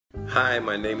Hi,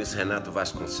 my name is Renato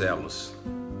Vasconcellos.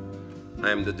 I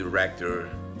am the director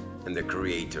and the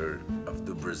creator of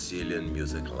the Brazilian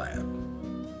Music Lab.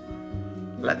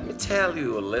 Let me tell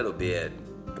you a little bit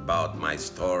about my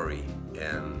story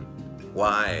and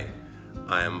why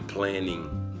I am planning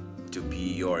to be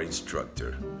your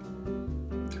instructor.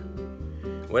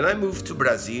 When I moved to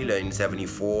Brasilia in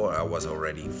 '74, I was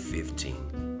already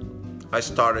 15. I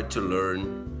started to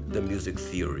learn the music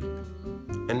theory,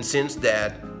 and since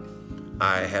that,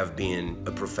 I have been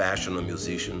a professional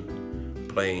musician,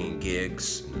 playing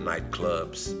gigs,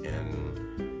 nightclubs,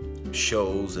 and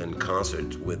shows and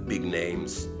concerts with big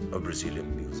names of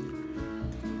Brazilian music.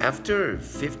 After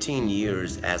 15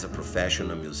 years as a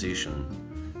professional musician,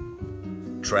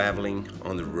 traveling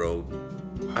on the road,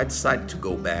 I decided to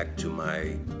go back to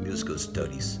my musical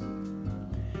studies.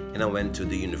 And I went to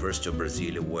the University of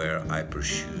Brasilia, where I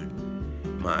pursued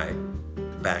my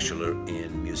bachelor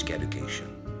in music education.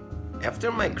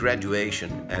 After my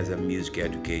graduation as a music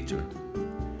educator,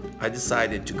 I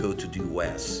decided to go to the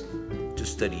US to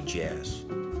study jazz.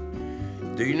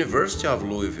 The University of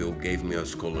Louisville gave me a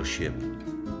scholarship.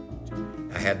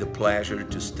 I had the pleasure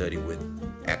to study with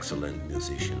excellent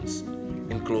musicians,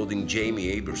 including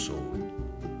Jamie Aebersold,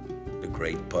 the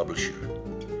great publisher.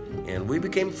 And we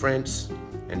became friends,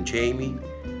 and Jamie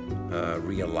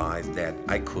realized that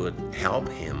I could help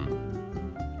him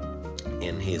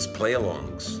in his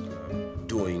play-alongs,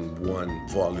 doing one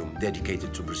volume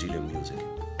dedicated to Brazilian music.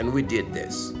 And we did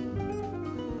this.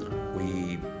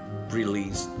 We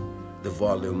released the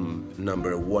volume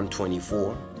number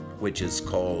 124, which is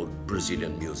called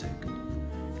Brazilian Music.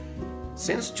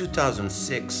 Since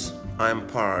 2006, I'm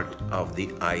part of the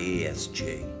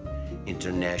IASJ,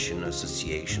 International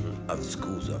Association of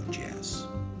Schools of Jazz.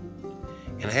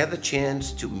 And I had the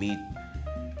chance to meet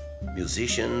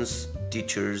musicians,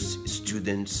 teachers,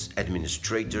 students,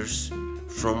 administrators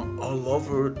from all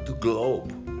over the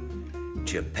globe: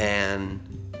 Japan,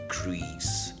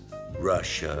 Greece,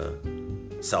 Russia,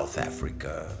 South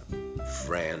Africa,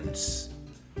 France,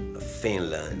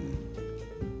 Finland,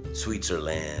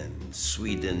 Switzerland,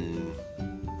 Sweden,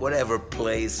 whatever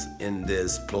place in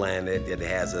this planet that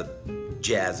has a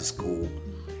jazz school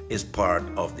is part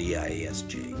of the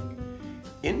IASJ.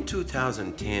 In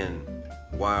 2010,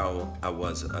 while I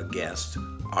was a guest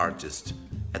artist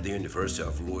at the University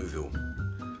of Louisville,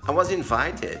 I was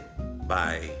invited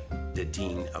by the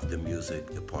Dean of the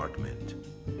Music Department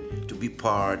to be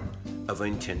part of an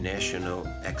international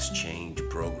exchange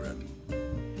program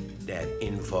that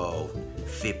involved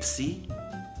FIPSE,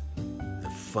 the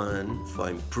Fund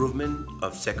for Improvement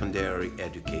of Secondary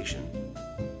Education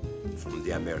from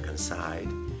the American side,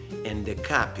 and the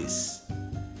CAPES,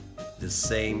 the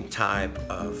same type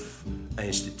of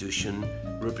institution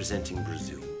representing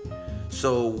Brazil.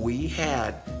 So we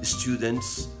had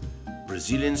students,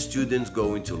 Brazilian students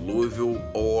going to Louisville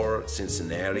or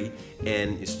Cincinnati,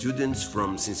 and students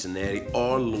from Cincinnati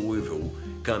or Louisville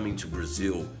coming to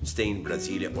Brazil, staying in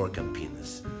Brasilia or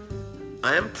Campinas.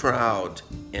 I am proud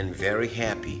and very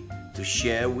happy to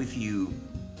share with you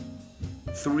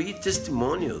 3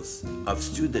 testimonials of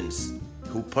students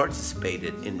who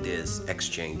participated in this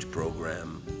exchange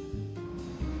program.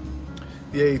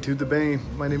 Yay, tudo bem?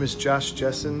 My name is Josh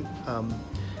Jessen.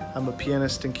 I'm a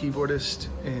pianist and keyboardist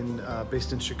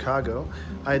based in Chicago.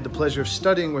 I had the pleasure of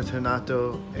studying with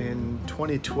Renato in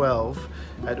 2012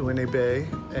 at UNB,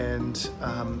 and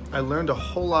I learned a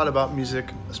whole lot about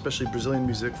music, especially Brazilian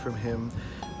music, from him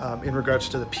in regards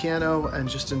to the piano and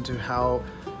just into how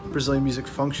Brazilian music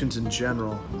functions in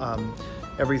general.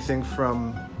 Everything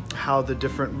from how the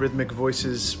different rhythmic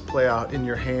voices play out in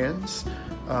your hands,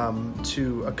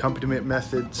 to accompaniment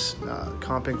methods,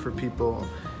 comping for people,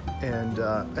 and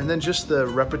then just the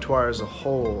repertoire as a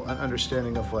whole, an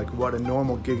understanding of like what a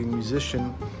normal gigging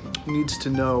musician needs to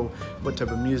know, what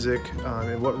type of music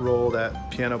and what role that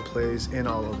piano plays in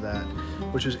all of that,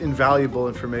 which is invaluable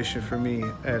information for me.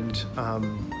 And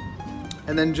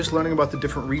then just learning about the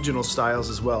different regional styles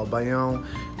as well, Baião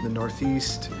in the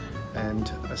Northeast,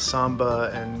 and samba,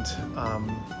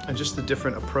 and just the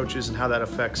different approaches and how that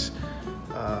affects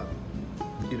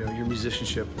your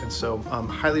musicianship. And so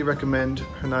highly recommend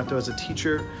Renato as a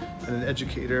teacher and an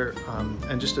educator,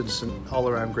 and just an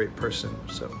all-around great person.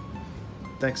 So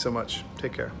thanks so much.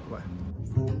 Take care. Bye.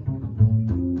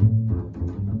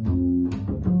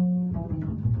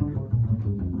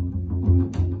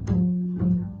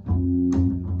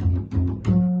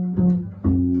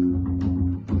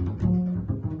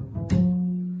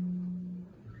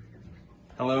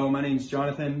 Hello, my name is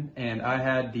Jonathan, and I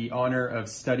had the honor of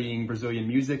studying Brazilian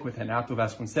music with Renato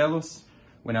Vasconcellos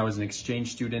when I was an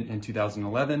exchange student in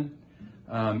 2011.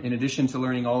 In addition to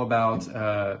learning all about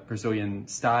Brazilian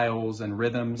styles and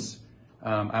rhythms,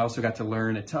 I also got to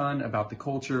learn a ton about the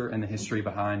culture and the history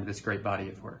behind this great body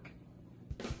of work.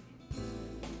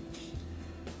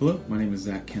 Hello, my name is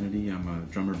Zach Kennedy. I'm a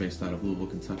drummer based out of Louisville,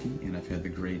 Kentucky, and I've had the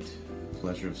great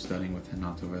pleasure of studying with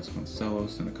Renato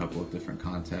Vasconcellos in a couple of different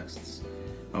contexts.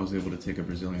 I was able to take a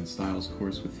Brazilian styles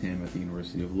course with him at the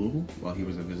University of Louisville while he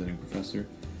was a visiting professor,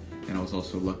 and I was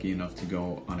also lucky enough to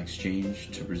go on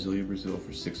exchange to Brasilia, Brazil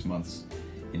for 6 months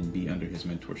and be under his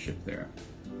mentorship there.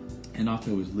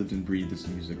 Renato has lived and breathed this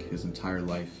music his entire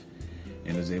life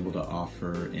and is able to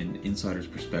offer an insider's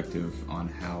perspective on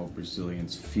how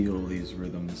Brazilians feel these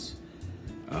rhythms,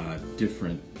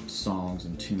 different songs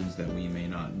and tunes that we may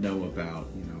not know about.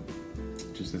 You know,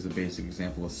 just as a basic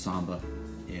example, a samba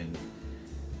in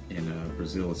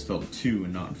Brazil is felt in 2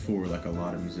 and not in 4, like a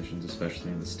lot of musicians, especially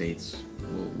in the States,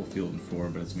 will feel it in 4,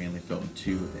 but it's mainly felt in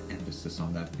 2 with the emphasis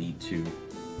on that beat 2.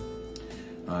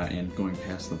 And going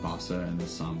past the bossa and the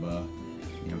samba,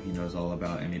 you know, he knows all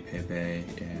about MPB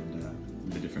and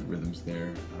the different rhythms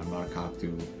there,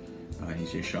 maracatu,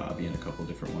 Ixexabi, and a couple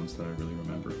different ones that I really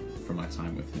remember from my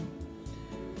time with him.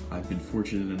 I've been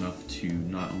fortunate enough to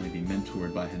not only be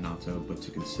mentored by Renato, but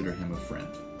to consider him a friend.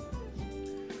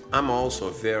 I'm also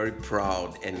very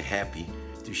proud and happy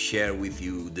to share with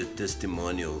you the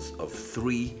testimonials of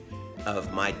 3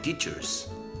 of my teachers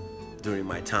during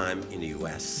my time in the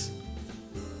US.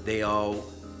 They all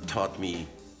taught me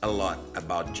a lot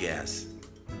about jazz.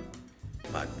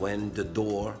 But when the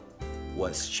door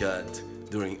was shut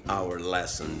during our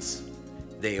lessons,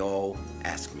 they all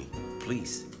asked me,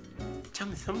 please, tell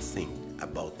me something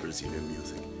about Brazilian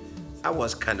music. I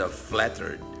was kind of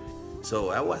flattered, so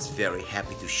I was very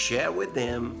happy to share with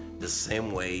them the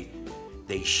same way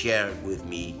they shared with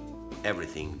me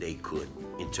everything they could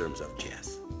in terms of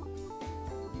jazz.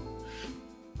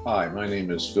 Hi, my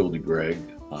name is Phil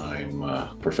DeGreg. I'm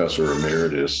a professor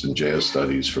emeritus in jazz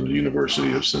studies from the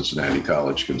University of Cincinnati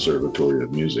College Conservatory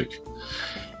of Music.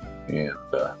 And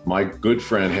my good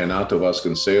friend Renato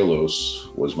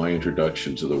Vasconcellos was my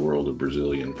introduction to the world of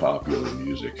Brazilian popular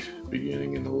music,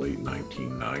 beginning in the late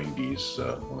 1990s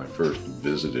when I first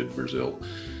visited Brazil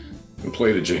and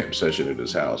played a jam session at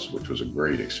his house, which was a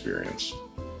great experience.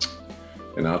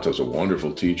 Renato's a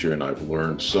wonderful teacher, and I've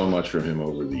learned so much from him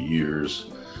over the years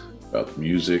about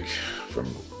music.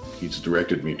 He's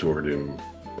directed me toward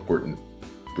important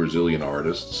Brazilian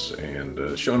artists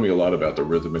and shown me a lot about the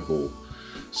rhythmical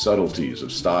subtleties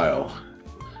of style,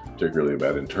 particularly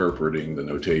about interpreting the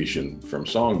notation from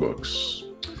songbooks,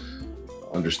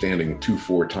 understanding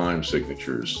 2/4 time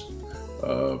signatures,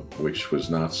 which was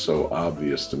not so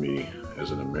obvious to me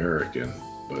as an American,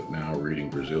 but now reading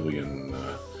Brazilian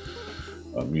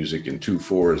music in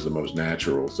 2/4 is the most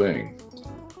natural thing.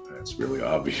 It's really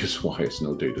obvious why it's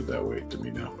notated that way to me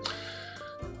now.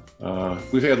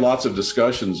 We've had lots of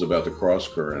discussions about the cross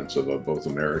currents of both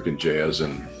American jazz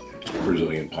and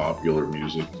Brazilian popular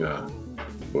music,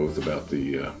 both about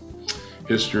the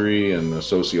history and the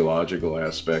sociological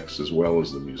aspects as well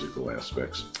as the musical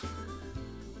aspects.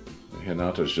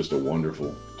 Renato's just a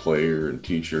wonderful player and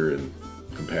teacher and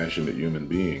compassionate human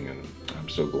being, and I'm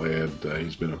so glad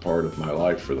he's been a part of my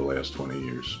life for the last 20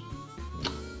 years.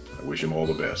 I wish him all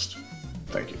the best.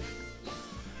 Thank you.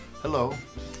 Hello,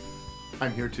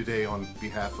 I'm here today on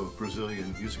behalf of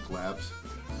Brazilian Music Labs.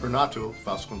 Renato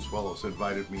Vasconcellos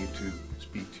invited me to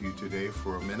speak to you today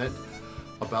for a minute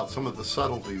about some of the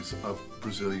subtleties of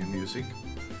Brazilian music.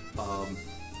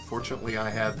 Fortunately, I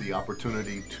had the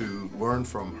opportunity to learn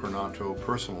from Renato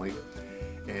personally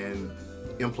and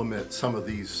implement some of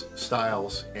these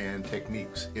styles and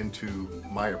techniques into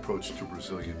my approach to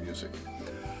Brazilian music.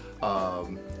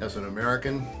 As an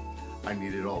American, I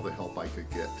needed all the help I could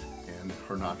get, and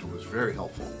Renato was very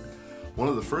helpful. One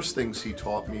of the first things he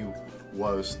taught me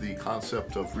was the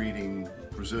concept of reading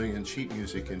Brazilian sheet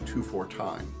music in 2/4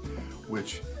 time,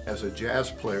 which as a jazz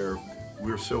player,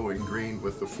 we're so ingrained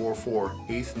with the 4/4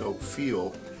 eighth note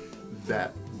feel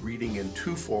that reading in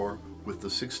 2/4 with the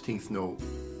 16th note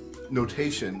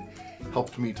notation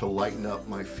helped me to lighten up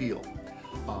my feel.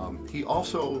 He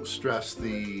also stressed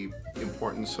the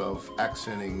importance of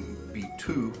accenting beat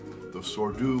 2, the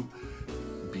surdo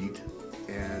beat,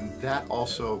 and that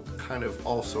also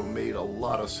made a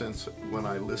lot of sense when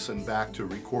I listened back to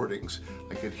recordings.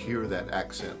 I could hear that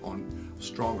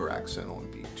stronger accent on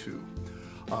beat 2.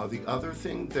 The other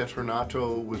thing that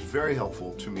Renato was very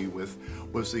helpful to me with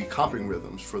was the comping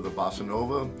rhythms for the bossa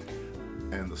nova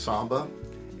and the samba,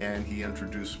 and he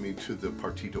introduced me to the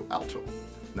partito alto.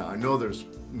 Now, I know there's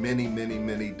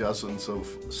many dozens of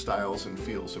styles and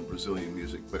feels in Brazilian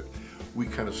music, but we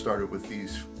kind of started with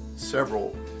these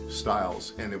several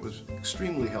styles, and it was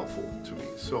extremely helpful to me.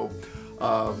 So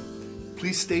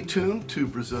please stay tuned to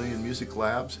Brazilian Music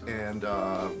Labs, and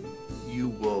you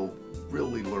will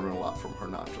really learn a lot from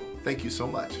Renato. Thank you so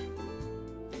much.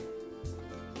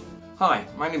 Hi,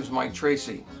 my name is Mike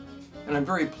Tracy, and I'm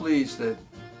very pleased that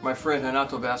my friend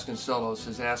Renato Vasconcellos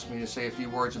has asked me to say a few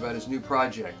words about his new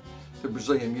project, the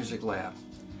Brazilian Music Lab.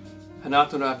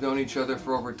 Renato and I have known each other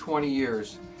for over 20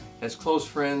 years as close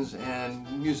friends and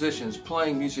musicians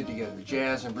playing music together,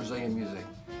 jazz and Brazilian music.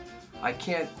 I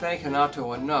can't thank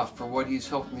Renato enough for what he's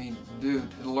helped me do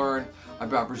to learn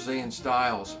about Brazilian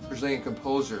styles, Brazilian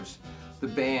composers, the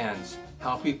bands,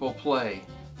 how people play,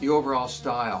 the overall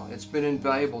style. It's been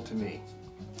invaluable to me.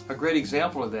 A great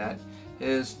example of that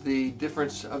is the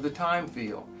difference of the time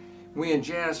feel. We in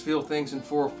jazz feel things in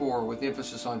 4/4 with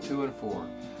emphasis on 2 and 4.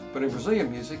 But in Brazilian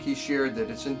music, he shared that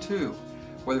it's in 2,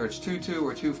 whether it's 2/2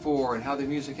 or 2/4, and how the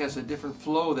music has a different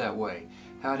flow that way,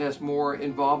 how it has more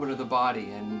involvement of the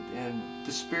body, and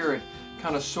the spirit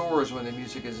kind of soars when the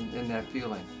music is in that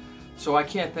feeling. So I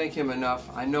can't thank him enough.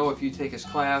 I know if you take his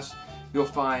class, you'll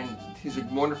find he's a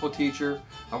wonderful teacher,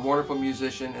 a wonderful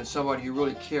musician, and somebody who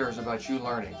really cares about you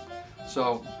learning.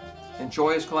 So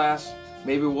enjoy his class.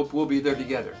 Maybe we'll be there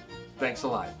together. Thanks a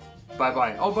lot.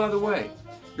 Bye-bye. Oh, by the way,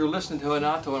 you're listening to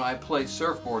Renato and I play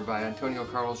Surfboard by Antonio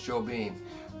Carlos Jobim.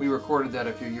 We recorded that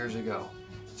a few years ago.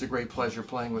 It's a great pleasure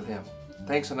playing with him.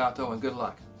 Thanks, Renato, and good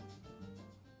luck.